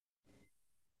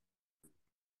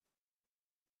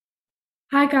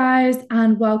Hi, guys,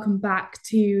 and welcome back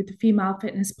to the Female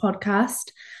Fitness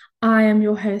Podcast. I am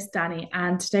your host, Danny,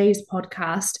 and today's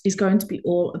podcast is going to be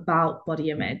all about body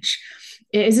image.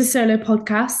 It is a solo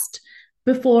podcast.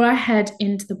 Before I head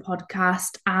into the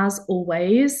podcast, as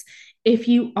always, if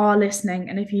you are listening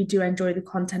and if you do enjoy the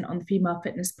content on the Female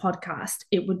Fitness Podcast,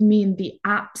 it would mean the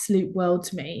absolute world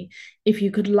to me if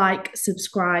you could like,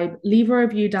 subscribe, leave a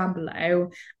review down below,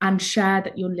 and share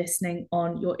that you're listening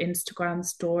on your Instagram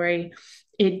story.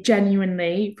 It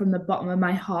genuinely, from the bottom of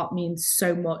my heart, means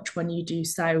so much when you do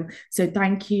so. So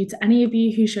thank you to any of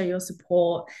you who show your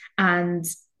support. And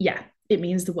yeah, it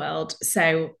means the world.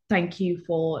 So thank you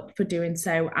for doing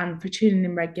so and for tuning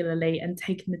in regularly and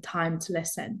taking the time to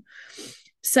listen.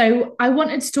 So I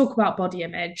wanted to talk about body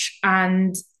image,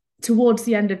 and towards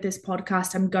the end of this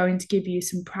podcast, I'm going to give you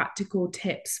some practical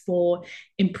tips for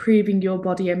improving your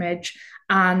body image.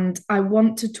 And I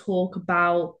want to talk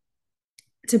about,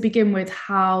 to begin with,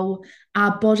 how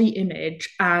our body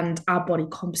image and our body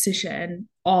composition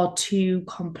are two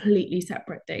completely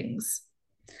separate things.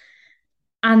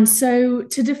 And so,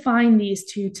 to define these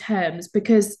two terms,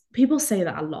 because people say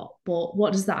that a lot, but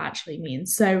what does that actually mean?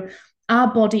 So,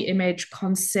 our body image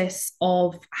consists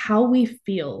of how we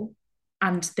feel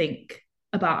and think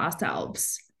about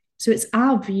ourselves. So, it's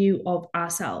our view of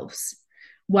ourselves.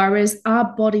 Whereas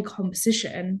our body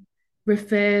composition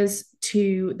refers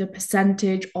to the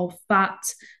percentage of fat,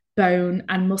 bone,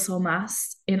 and muscle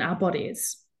mass in our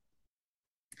bodies.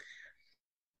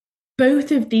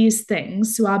 Both of these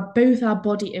things, so both our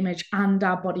body image and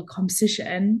our body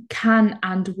composition, can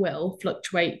and will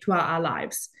fluctuate throughout our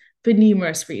lives for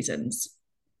numerous reasons.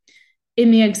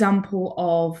 In the example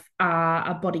of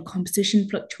our body composition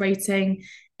fluctuating,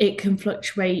 it can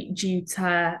fluctuate due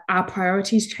to our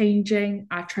priorities changing,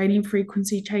 our training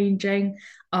frequency changing,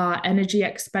 our energy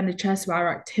expenditure, so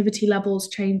our activity levels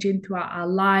changing throughout our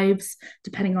lives,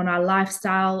 depending on our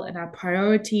lifestyle and our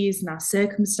priorities and our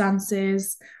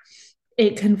circumstances.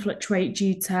 It can fluctuate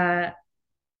due to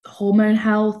hormone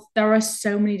health. There are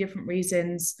so many different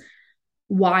reasons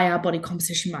why our body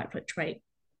composition might fluctuate.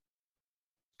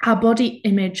 Our body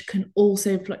image can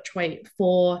also fluctuate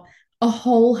for a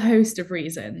whole host of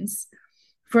reasons.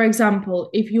 For example,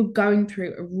 if you're going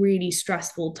through a really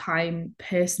stressful time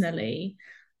personally,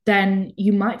 then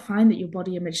you might find that your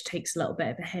body image takes a little bit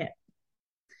of a hit.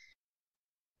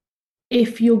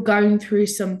 If you're going through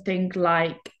something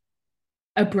like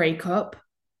a breakup,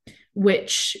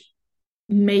 which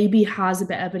maybe has a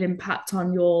bit of an impact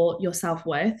on your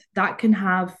self-worth, that can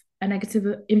have a negative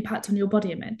impact on your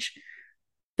body image.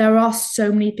 There are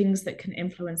so many things that can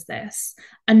influence this.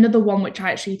 Another one, which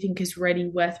I actually think is really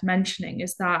worth mentioning,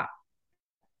 is that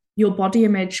your body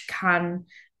image can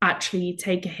actually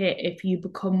take a hit if you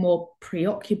become more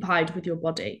preoccupied with your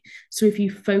body. So if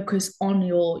you focus on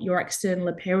your external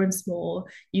appearance more,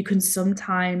 you can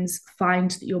sometimes find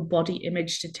that your body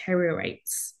image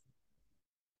deteriorates.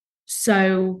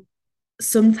 So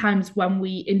sometimes when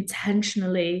we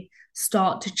intentionally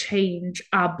start to change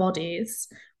our bodies,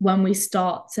 when we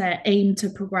start to aim to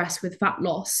progress with fat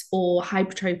loss or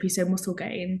hypertrophy, so muscle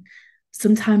gain,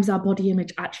 sometimes our body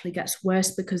image actually gets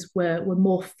worse because we're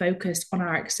more focused on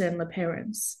our external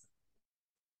appearance.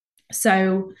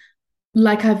 So,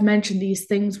 like I've mentioned, these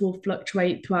things will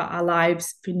fluctuate throughout our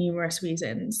lives for numerous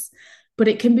reasons, but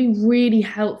it can be really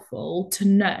helpful to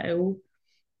know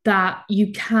that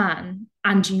you can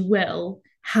and you will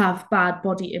have bad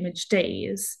body image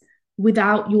days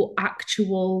without your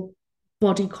actual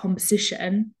body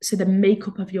composition, so the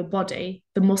makeup of your body,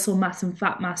 the muscle mass and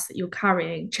fat mass that you're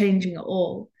carrying, changing at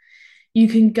all. You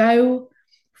can go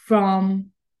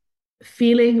from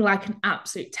feeling like an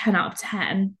absolute 10 out of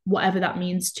 10, whatever that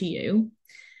means to you,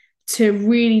 to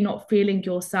really not feeling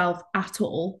yourself at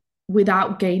all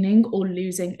without gaining or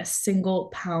losing a single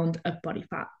pound of body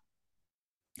fat.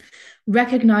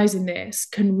 Recognizing this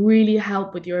can really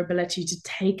help with your ability to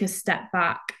take a step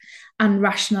back and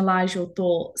rationalize your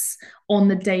thoughts on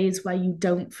the days where you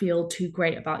don't feel too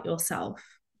great about yourself,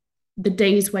 the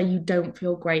days where you don't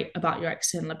feel great about your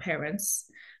external appearance,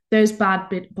 those bad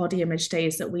body image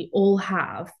days that we all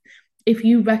have. If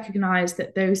you recognize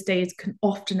that those days can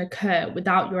often occur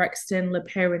without your external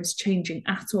appearance changing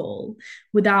at all,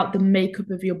 without the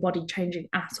makeup of your body changing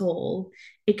at all,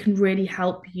 it can really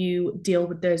help you deal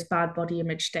with those bad body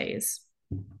image days.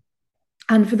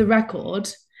 And for the record,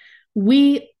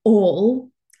 we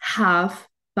all have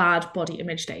bad body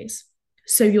image days.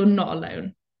 So you're not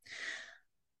alone.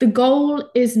 The goal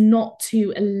is not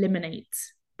to eliminate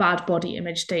bad body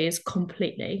image days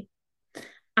completely.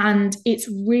 And it's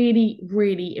really,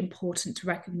 really important to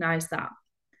recognize that.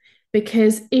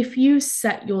 Because if you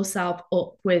set yourself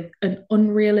up with an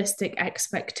unrealistic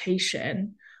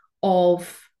expectation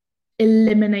of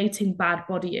eliminating bad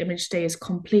body image days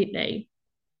completely,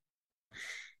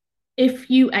 if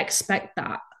you expect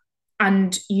that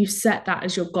and you set that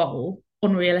as your goal,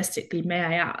 unrealistically, may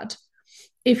I add,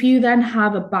 if you then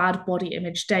have a bad body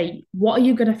image day, what are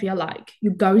you going to feel like?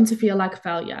 You're going to feel like a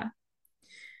failure.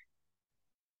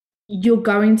 You're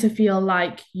going to feel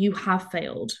like you have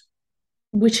failed,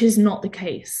 which is not the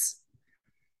case.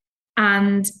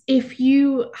 And if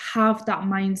you have that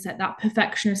mindset, that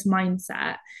perfectionist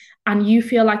mindset, and you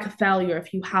feel like a failure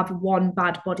if you have one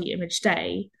bad body image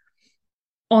day,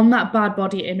 on that bad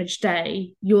body image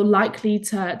day, you're likely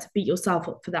to beat yourself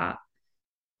up for that,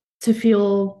 to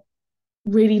feel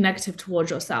really negative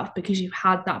towards yourself because you've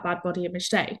had that bad body image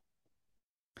day.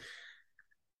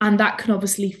 And that can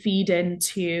obviously feed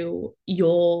into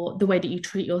the way that you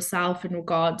treat yourself in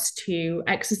regards to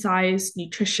exercise,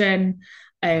 nutrition,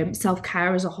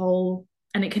 self-care as a whole,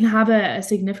 and it can have a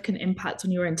significant impact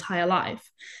on your entire life.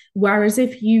 Whereas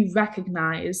if you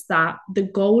recognize that the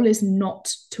goal is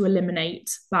not to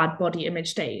eliminate bad body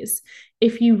image days,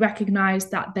 if you recognize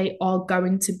that they are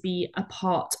going to be a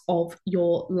part of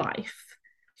your life,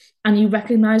 and you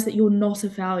recognize that you're not a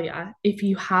failure if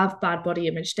you have bad body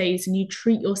image days and you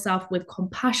treat yourself with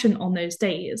compassion on those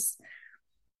days,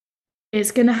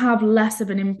 it's going to have less of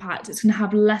an impact. It's going to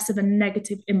have less of a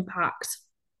negative impact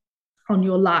on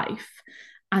your life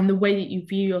and the way that you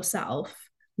view yourself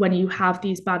when you have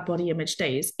these bad body image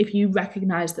days. If you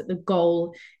recognize that the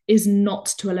goal is not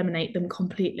to eliminate them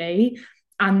completely,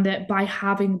 and that by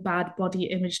having bad body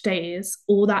image days,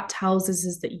 all that tells us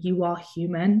is that you are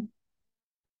human.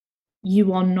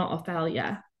 You are not a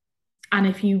failure. And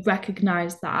if you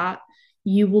recognize that,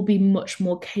 you will be much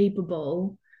more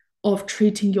capable of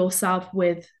treating yourself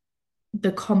with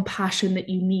the compassion that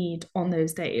you need on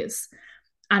those days.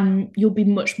 And you'll be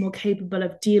much more capable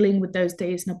of dealing with those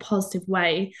days in a positive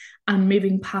way and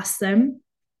moving past them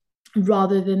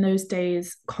rather than those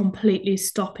days completely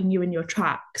stopping you in your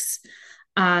tracks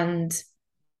and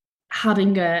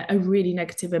having a really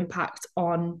negative impact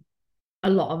on a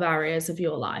lot of areas of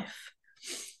your life.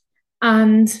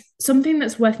 And something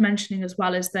that's worth mentioning as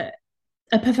well is that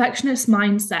a perfectionist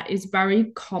mindset is very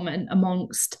common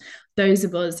amongst those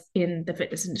of us in the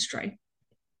fitness industry.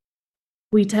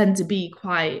 We tend to be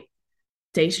quite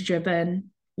data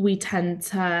driven. We tend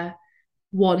to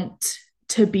want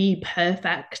to be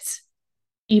perfect,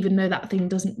 even though that thing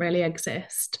doesn't really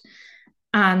exist.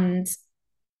 And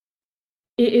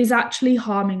it is actually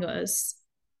harming us.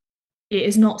 It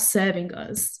is not serving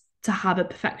us to have a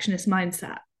perfectionist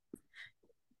mindset,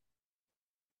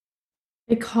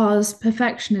 because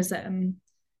perfectionism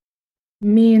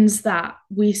means that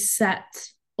we set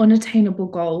unattainable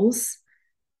goals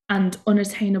and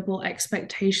unattainable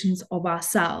expectations of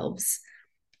ourselves.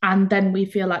 And then we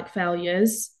feel like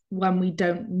failures when we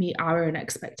don't meet our own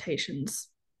expectations.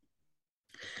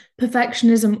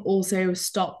 Perfectionism also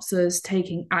stops us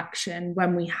taking action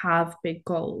when we have big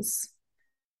goals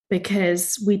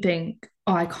because we think,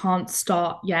 oh, I can't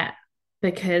start yet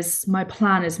because my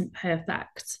plan isn't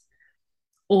perfect,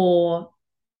 or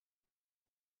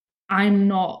I'm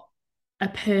not a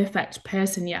perfect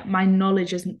person yet. My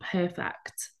knowledge isn't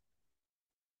perfect.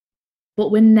 But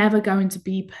we're never going to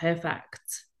be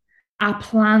perfect. Our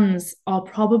plans are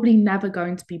probably never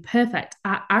going to be perfect.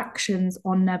 Our actions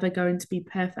are never going to be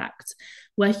perfect.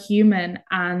 We're human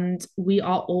and we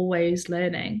are always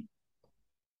learning.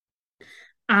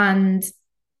 And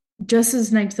just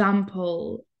as an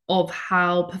example of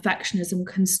how perfectionism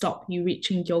can stop you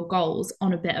reaching your goals,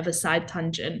 on a bit of a side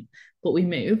tangent, but we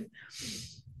move.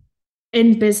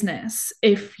 In business,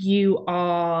 if you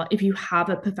have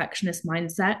a perfectionist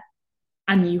mindset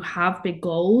and you have big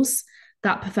goals,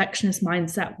 that perfectionist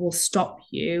mindset will stop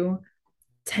you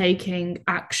taking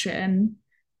action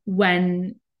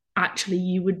when actually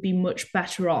you would be much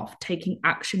better off taking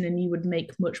action, and you would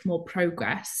make much more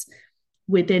progress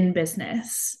within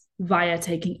business via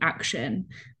taking action,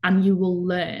 and you will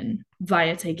learn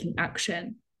via taking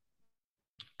action.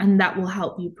 And that will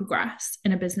help you progress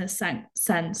in a business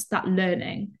sense, that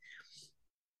learning.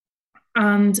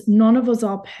 And none of us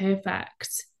are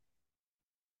perfect.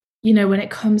 You know, when it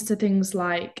comes to things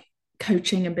like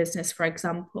coaching and business, for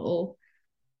example,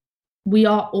 we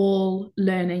are all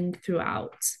learning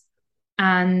throughout.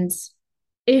 And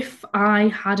if I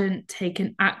hadn't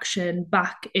taken action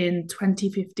back in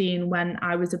 2015 when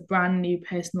I was a brand new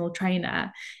personal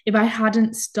trainer, if I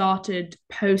hadn't started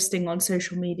posting on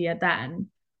social media then,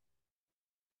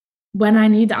 when I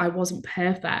knew that I wasn't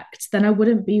perfect, then I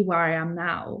wouldn't be where I am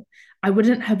now. I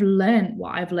wouldn't have learned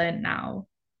what I've learned now.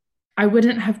 I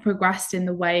wouldn't have progressed in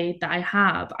the way that I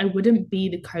have. I wouldn't be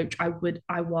the coach I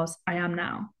am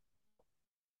now.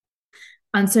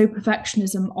 And so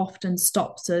perfectionism often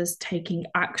stops us taking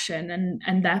action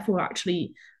and therefore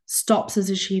actually stops us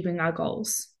achieving our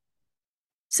goals.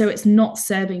 So it's not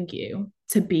serving you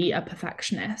to be a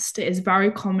perfectionist. It is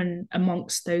very common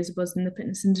amongst those of us in the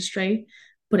fitness industry,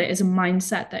 but it is a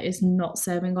mindset that is not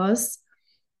serving us.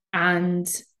 And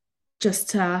just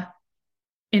to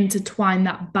intertwine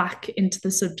that back into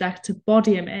the subject of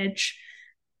body image,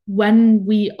 when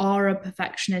we are a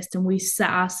perfectionist and we set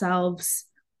ourselves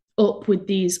up with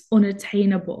these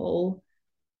unattainable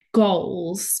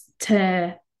goals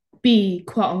to be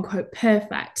quote unquote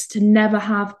perfect, to never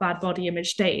have bad body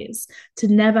image days, to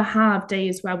never have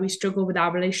days where we struggle with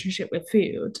our relationship with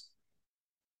food,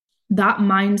 that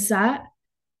mindset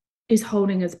is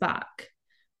holding us back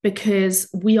because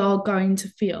we are going to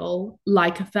feel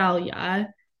like a failure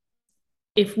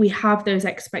if we have those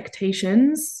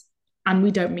expectations and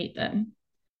we don't meet them.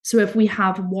 So if we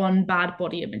have one bad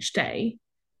body image day,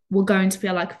 we're going to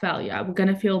feel like a failure. We're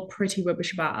going to feel pretty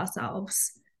rubbish about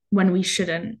ourselves when we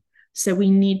shouldn't. So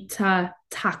we need to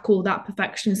tackle that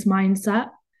perfectionist mindset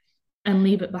and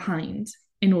leave it behind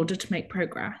in order to make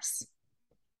progress.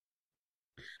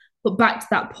 But back to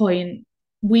that point,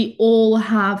 we all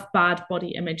have bad body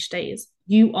image days.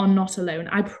 You are not alone.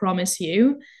 I promise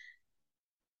you.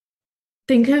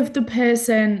 Think of the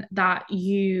person that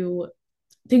you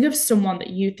think of someone that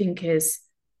you think is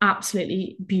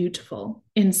absolutely beautiful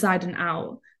inside and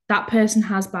out. That person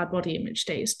has bad body image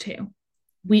days too.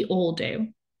 We all do.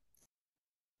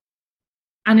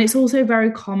 And it's also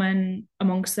very common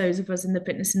amongst those of us in the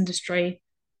fitness industry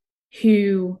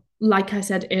who, like I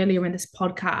said earlier in this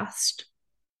podcast,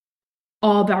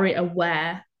 are very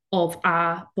aware of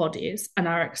our bodies and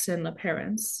our external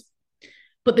appearance.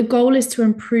 But the goal is to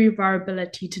improve our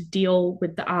ability to deal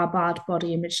with our bad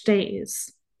body image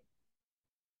days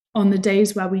on the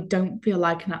days where we don't feel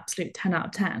like an absolute 10 out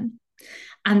of 10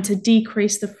 and to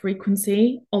decrease the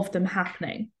frequency of them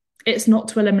happening. It's not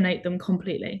to eliminate them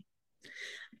completely.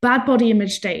 Bad body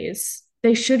image days,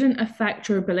 they shouldn't affect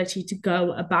your ability to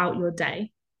go about your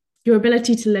day, your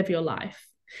ability to live your life.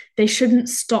 They shouldn't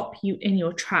stop you in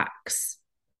your tracks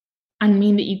and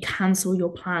mean that you cancel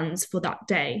your plans for that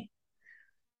day.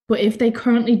 But if they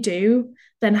currently do,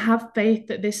 then have faith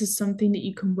that this is something that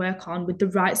you can work on with the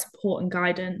right support and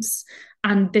guidance.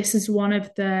 And this is one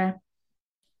of the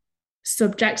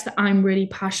subjects that I'm really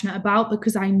passionate about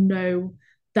because I know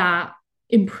that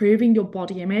improving your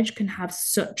body image can have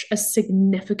such a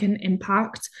significant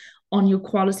impact on your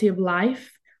quality of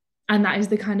life. And that is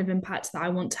the kind of impact that I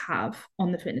want to have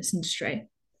on the fitness industry.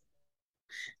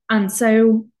 And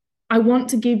so I want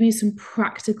to give you some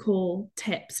practical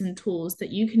tips and tools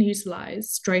that you can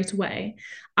utilize straight away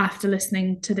after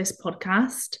listening to this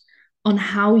podcast on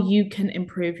how you can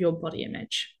improve your body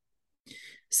image.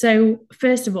 So,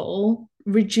 first of all,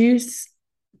 reduce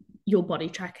your body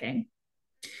tracking.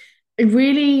 A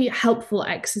really helpful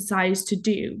exercise to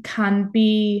do can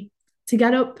be to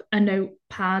get up a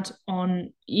notepad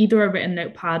on either a written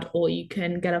notepad or you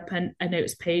can get up a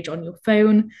notes page on your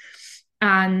phone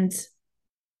and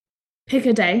pick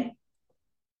a day,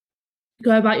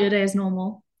 go about your day as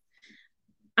normal,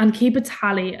 and keep a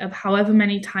tally of however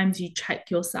many times you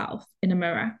check yourself in a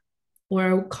mirror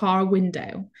or a car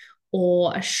window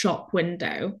or a shop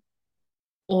window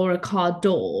or a car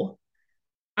door.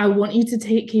 I want you to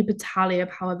keep a tally of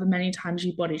however many times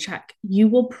you body check. You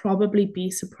will probably be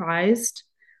surprised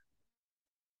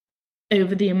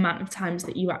over the amount of times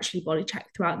that you actually body check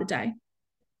throughout the day.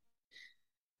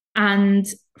 And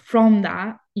from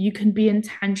that, you can be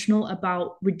intentional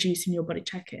about reducing your body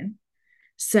checking.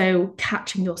 So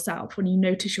catching yourself when you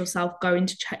notice yourself going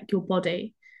to check your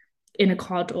body in a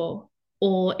car door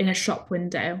or in a shop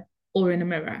window or in a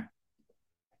mirror.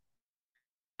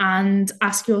 And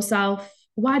ask yourself,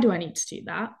 why do I need to do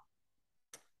that?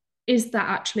 Is that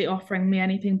actually offering me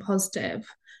anything positive?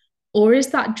 Or is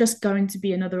that just going to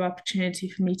be another opportunity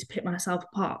for me to pick myself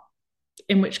apart?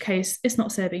 In which case, it's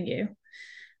not serving you.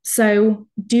 So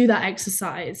do that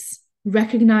exercise.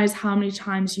 Recognize how many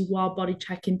times you are body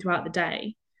checking throughout the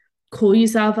day. Call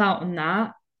yourself out on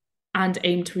that and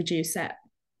aim to reduce it.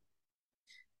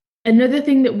 Another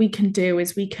thing that we can do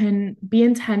is we can be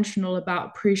intentional about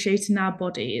appreciating our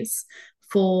bodies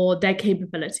for their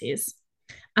capabilities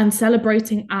and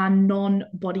celebrating our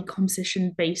non-body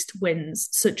composition based wins,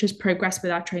 such as progress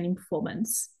with our training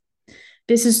performance.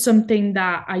 This is something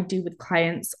that I do with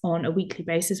clients on a weekly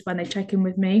basis when they check in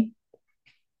with me.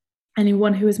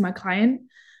 Anyone who is my client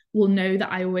will know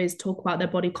that I always talk about their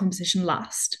body composition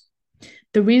last.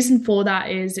 The reason for that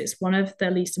is it's one of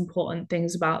the least important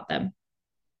things about them.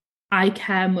 I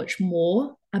care much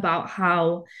more about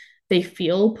how they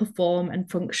feel, perform, and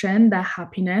function, their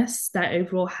happiness, their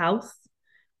overall health.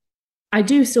 I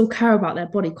do still care about their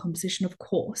body composition, of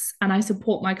course, and I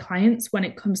support my clients when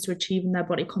it comes to achieving their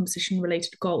body composition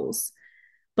related goals.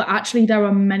 But actually, there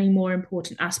are many more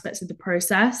important aspects of the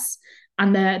process,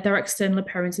 and their external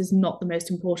appearance is not the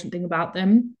most important thing about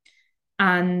them.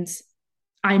 And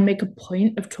I make a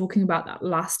point of talking about that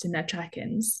last in their check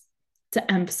ins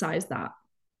to emphasize that.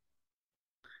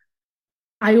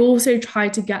 I also try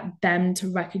to get them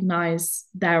to recognize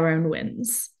their own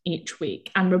wins each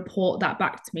week and report that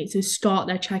back to me to start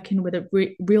their check in with a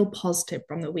real positive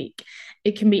from the week.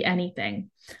 It can be anything.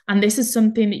 And this is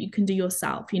something that you can do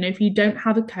yourself. If you don't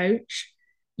have a coach,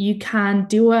 you can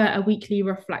do a weekly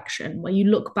reflection where you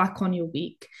look back on your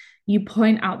week, you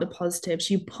point out the positives,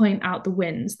 you point out the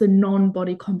wins, the non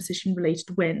body composition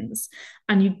related wins,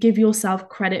 and you give yourself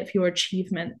credit for your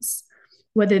achievements,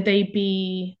 whether they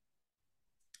be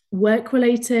work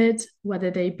related,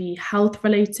 whether they be health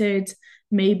related.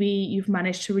 Maybe you've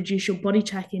managed to reduce your body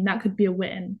checking, that could be a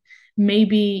win.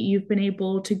 Maybe you've been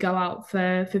able to go out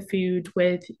for food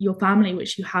with your family,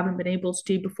 which you haven't been able to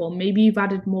do before. Maybe you've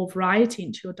added more variety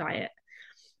into your diet.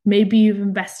 Maybe you've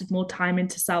invested more time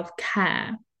into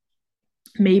self-care.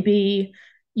 Maybe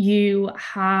you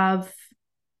have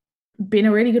been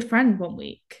a really good friend one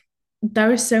week.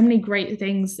 There are so many great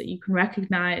things that you can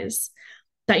recognize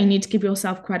that you need to give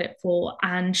yourself credit for,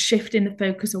 and shifting the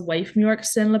focus away from your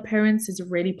external appearance is a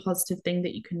really positive thing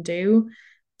that you can do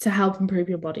to help improve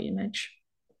your body image.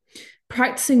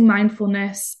 Practicing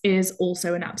mindfulness is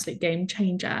also an absolute game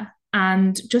changer,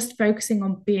 and just focusing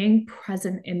on being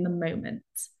present in the moment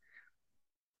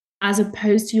as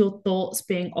opposed to your thoughts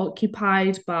being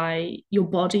occupied by your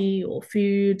body or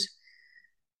food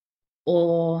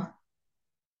or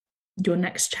your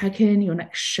next check-in, your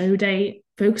next show date.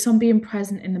 Focus on being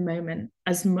present in the moment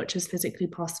as much as physically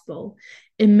possible.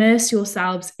 Immerse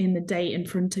yourselves in the day in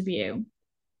front of you.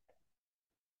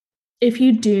 If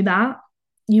you do that,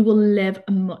 you will live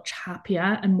a much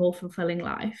happier and more fulfilling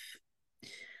life.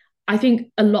 I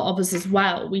think a lot of us as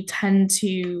well, we tend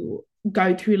to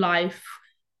go through life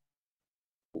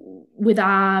with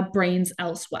our brains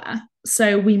elsewhere.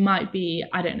 So we might be,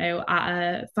 I don't know, at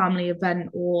a family event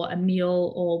or a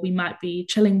meal, or we might be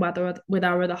chilling with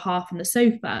our other half on the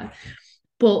sofa,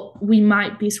 but we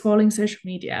might be scrolling social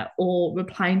media or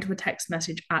replying to a text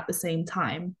message at the same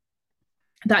time.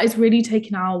 That is really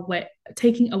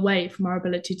taking away from our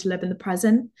ability to live in the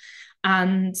present,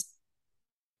 and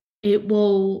it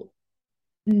will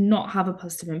not have a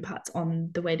positive impact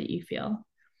on the way that you feel.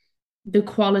 The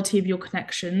quality of your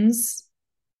connections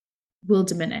will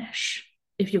diminish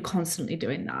if you're constantly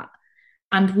doing that.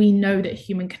 And we know that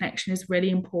human connection is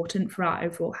really important for our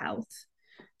overall health.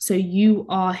 So you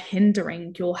are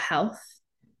hindering your health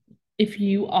if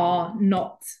you are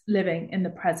not living in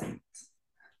the present.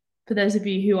 For those of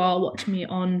you who are watching me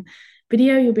on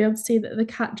video, you'll be able to see that the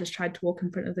cat just tried to walk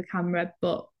in front of the camera,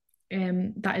 but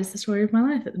that is the story of my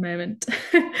life at the moment.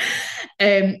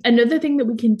 Another thing that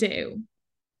we can do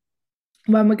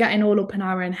when we're getting all up in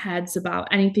our own heads about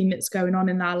anything that's going on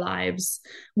in our lives,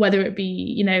 whether it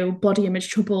be, body image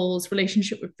troubles,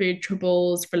 relationship with food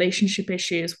troubles, relationship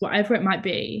issues, whatever it might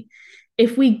be,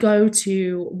 if we go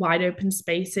to wide open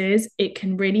spaces, it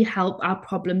can really help our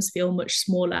problems feel much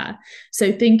smaller.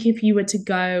 So think if you were to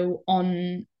go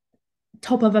on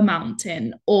top of a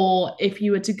mountain, or if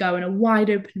you were to go in a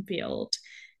wide open field,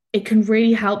 it can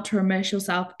really help to immerse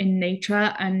yourself in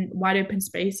nature and wide open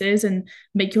spaces and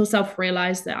make yourself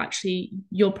realize that actually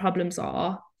your problems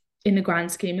are, in the grand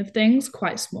scheme of things,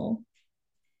 quite small.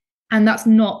 And that's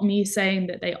not me saying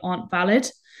that they aren't valid,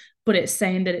 but it's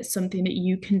saying that it's something that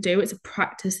you can do. It's a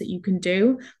practice that you can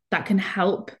do that can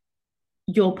help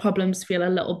your problems feel a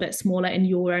little bit smaller in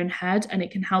your own head, and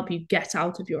it can help you get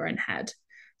out of your own head.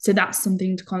 So that's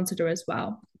something to consider as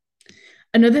well.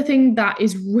 Another thing that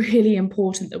is really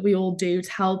important that we all do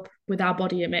to help with our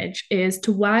body image is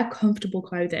to wear comfortable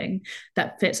clothing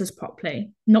that fits us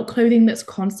properly, not clothing that's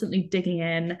constantly digging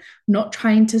in, not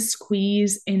trying to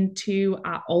squeeze into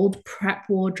our old prep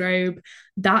wardrobe.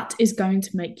 That is going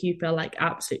to make you feel like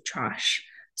absolute trash.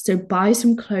 So buy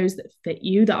some clothes that fit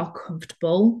you, that are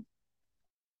comfortable,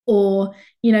 or,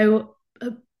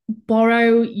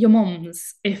 borrow your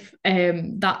mom's if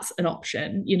that's an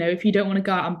option. If you don't want to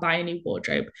go out and buy a new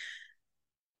wardrobe,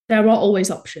 there are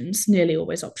always options, nearly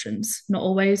always options, not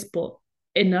always, but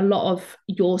in a lot of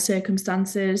your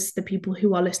circumstances, the people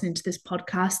who are listening to this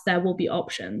podcast, there will be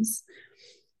options.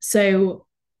 So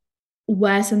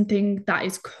wear something that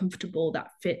is comfortable, that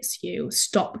fits you.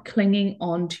 Stop clinging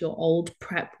on to your old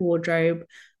prep wardrobe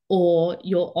or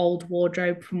your old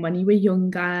wardrobe from when you were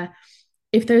younger.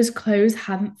 If those clothes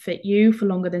haven't fit you for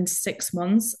longer than 6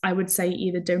 months, I would say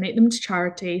either donate them to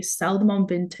charity, sell them on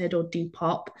Vinted or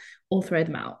Depop, or throw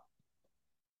them out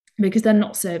because they're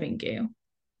not serving you.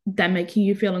 They're making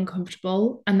you feel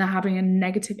uncomfortable and they're having a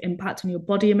negative impact on your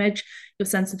body image, your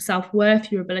sense of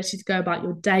self-worth, your ability to go about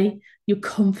your day, your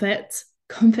comfort.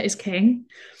 Comfort is king.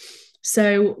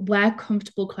 So wear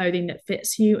comfortable clothing that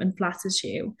fits you and flatters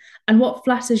you. And what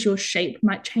flatters your shape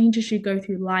might change as you go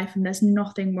through life, and there's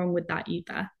nothing wrong with that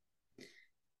either.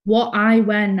 What I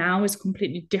wear now is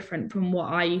completely different from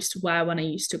what I used to wear when I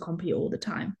used to compete all the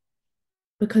time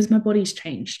because my body's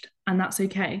changed, and that's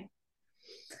okay.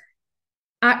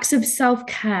 Acts of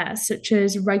self-care, such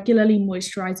as regularly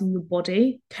moisturizing your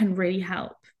body, can really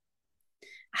help.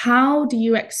 How do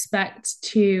you expect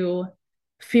to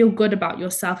feel good about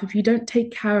yourself if you don't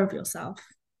take care of yourself?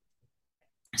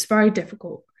 It's very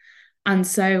difficult. And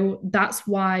so that's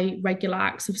why regular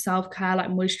acts of self-care, like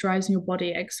moisturizing your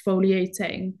body,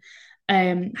 exfoliating,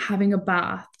 having a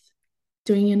bath,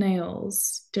 doing your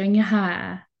nails, doing your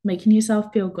hair, making yourself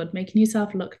feel good, making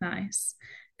yourself look nice,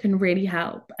 can really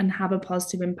help and have a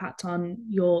positive impact on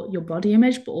your body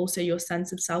image, but also your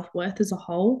sense of self-worth as a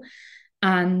whole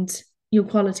and your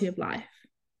quality of life.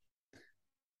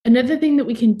 Another thing that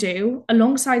we can do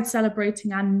alongside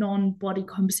celebrating our non-body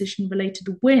composition related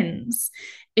wins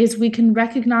is we can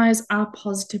recognize our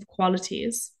positive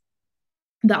qualities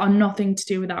that are nothing to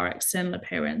do with our external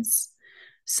appearance.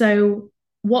 So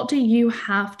what do you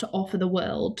have to offer the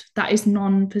world that is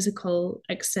non-physical,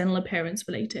 external appearance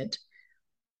related?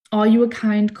 Are you a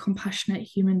kind, compassionate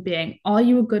human being? Are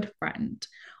you a good friend?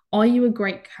 Are you a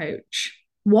great coach?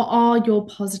 What are your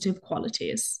positive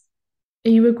qualities?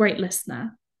 Are you a great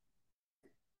listener?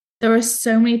 There are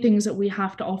so many things that we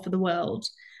have to offer the world.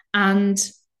 And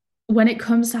when it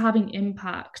comes to having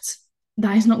impact,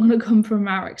 that is not going to come from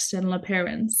our external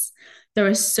appearance. There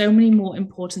are so many more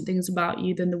important things about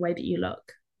you than the way that you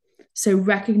look. So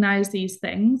recognize these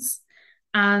things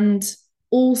and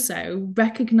also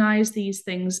recognize these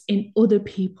things in other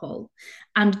people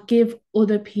and give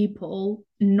other people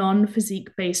non-physique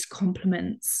based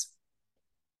compliments.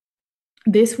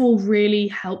 This will really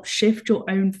help shift your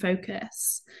own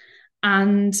focus,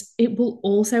 and it will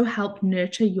also help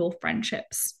nurture your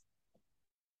friendships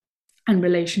and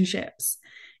relationships.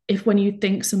 If when you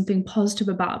think something positive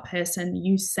about a person,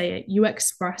 you say it, you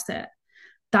express it,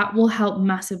 that will help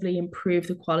massively improve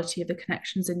the quality of the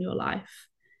connections in your life.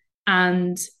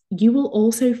 And you will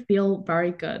also feel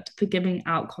very good for giving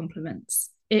out compliments.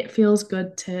 It feels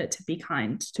good to be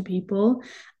kind to people,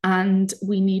 and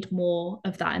we need more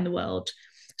of that in the world.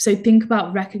 So think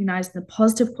about recognizing the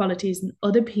positive qualities in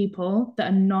other people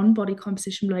that are non-body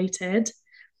composition related.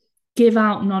 Give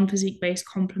out non-physique based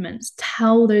compliments.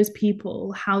 Tell those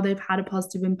people how they've had a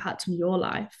positive impact on your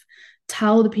life.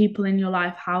 Tell the people in your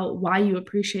life why you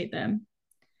appreciate them.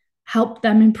 Help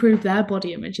them improve their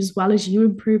body image as well as you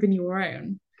improving your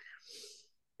own.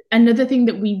 Another thing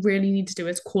that we really need to do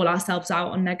is call ourselves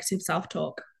out on negative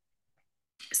self-talk.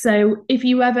 So if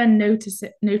you ever notice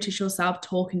yourself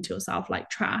talking to yourself like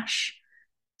trash,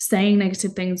 saying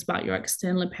negative things about your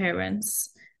external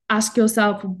appearance, ask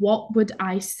yourself, what would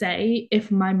I say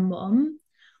if my mum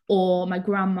or my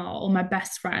grandma or my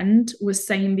best friend was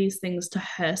saying these things to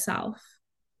herself?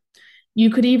 You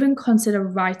could even consider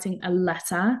writing a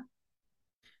letter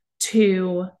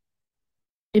to,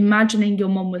 imagining your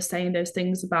mum was saying those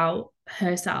things about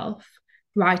herself,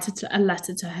 write a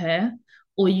letter to her,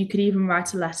 or you could even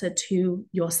write a letter to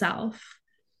yourself.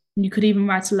 You could even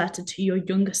write a letter to your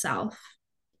younger self.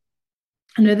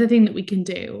 Another thing that we can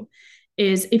do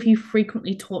is, if you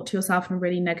frequently talk to yourself in a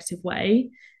really negative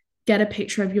way, get a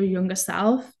picture of your younger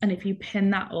self. And if you pin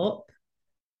that up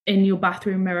in your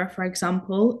bathroom mirror, for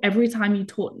example, every time you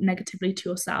talk negatively to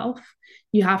yourself,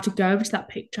 you have to go over to that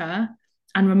picture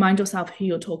and remind yourself who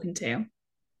you're talking to,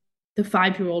 the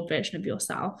 5-year-old version of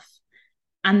yourself.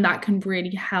 And that can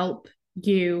really help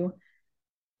you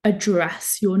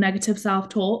address your negative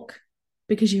self-talk,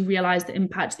 because you realize the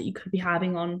impact that you could be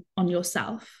having on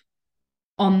yourself,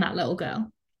 on that little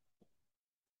girl.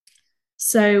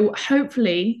 So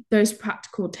hopefully those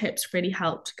practical tips really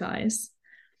helped, guys.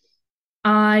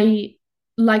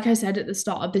 Like I said at the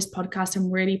start of this podcast,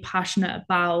 I'm really passionate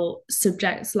about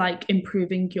subjects like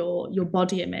improving your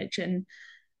body image and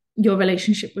your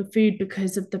relationship with food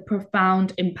because of the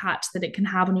profound impact that it can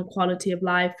have on your quality of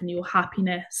life and your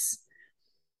happiness.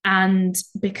 And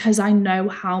because I know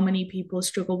how many people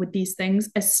struggle with these things,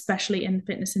 especially in the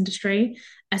fitness industry,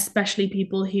 especially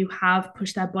people who have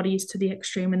pushed their bodies to the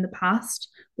extreme in the past,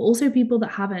 but also people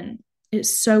that haven't.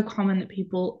 It's so common that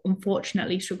people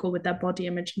unfortunately struggle with their body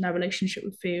image and their relationship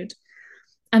with food.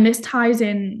 And this ties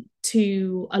in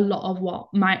to a lot of what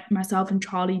myself and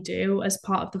Charlie do as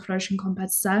part of the Flourishing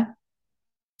Competitor.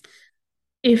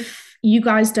 If you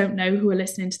guys don't know who are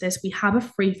listening to this, we have a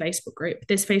free Facebook group.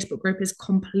 This Facebook group is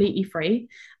completely free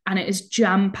and it is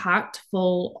jam-packed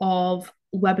full of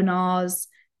webinars,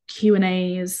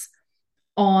 Q&As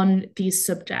on these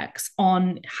subjects,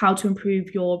 on how to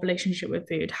improve your relationship with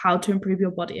food, how to improve your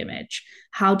body image,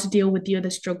 how to deal with the other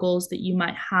struggles that you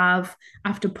might have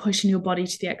after pushing your body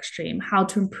to the extreme, how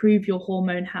to improve your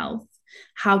hormone health,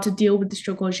 how to deal with the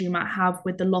struggles you might have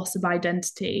with the loss of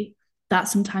identity that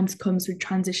sometimes comes with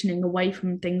transitioning away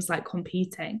from things like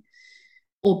competing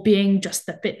or being just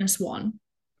the fitness one.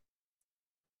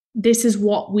 This is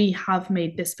what we have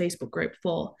made this Facebook group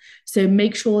for. So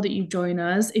make sure that you join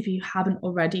us. If you haven't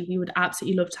already, we would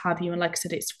absolutely love to have you. And like I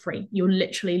said, it's free. You're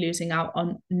literally losing out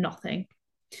on nothing.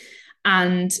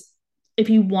 And if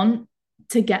you want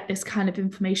to get this kind of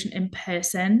information in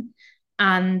person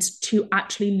and to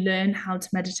actually learn how to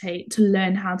meditate, to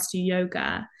learn how to do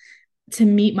yoga, to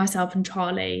meet myself and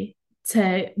Charlie,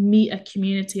 to meet a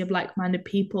community of like-minded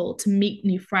people, to meet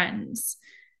new friends,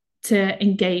 to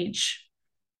engage,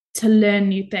 to learn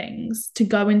new things, to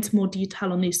go into more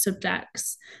detail on these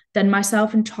subjects, then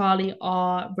myself and Charlie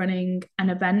are running an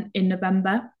event in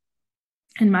November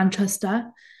in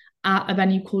Manchester at a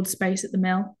venue called Space at the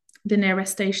Mill. The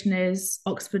nearest station is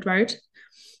Oxford Road.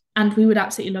 And we would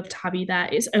absolutely love to have you there.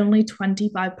 It's only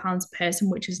 £25 per person,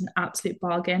 which is an absolute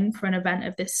bargain for an event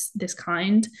of this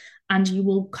kind. And you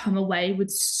will come away with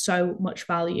so much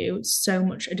value, so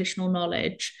much additional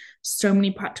knowledge, so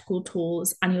many practical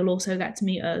tools, and you'll also get to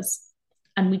meet us.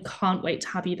 And we can't wait to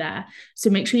have you there. So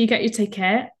make sure you get your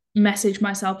ticket. Message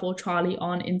myself or Charlie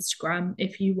on Instagram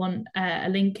if you want a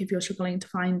link, if you're struggling to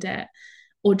find it,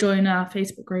 or join our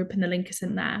Facebook group and the link is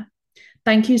in there.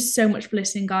 Thank you so much for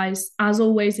listening, guys. As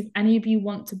always, if any of you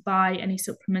want to buy any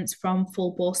supplements from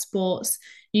Full Bore Sports,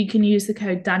 you can use the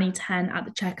code Danny10 at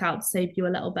the checkout to save you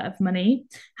a little bit of money.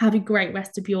 Have a great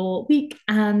rest of your week,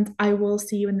 and I will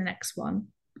see you in the next one.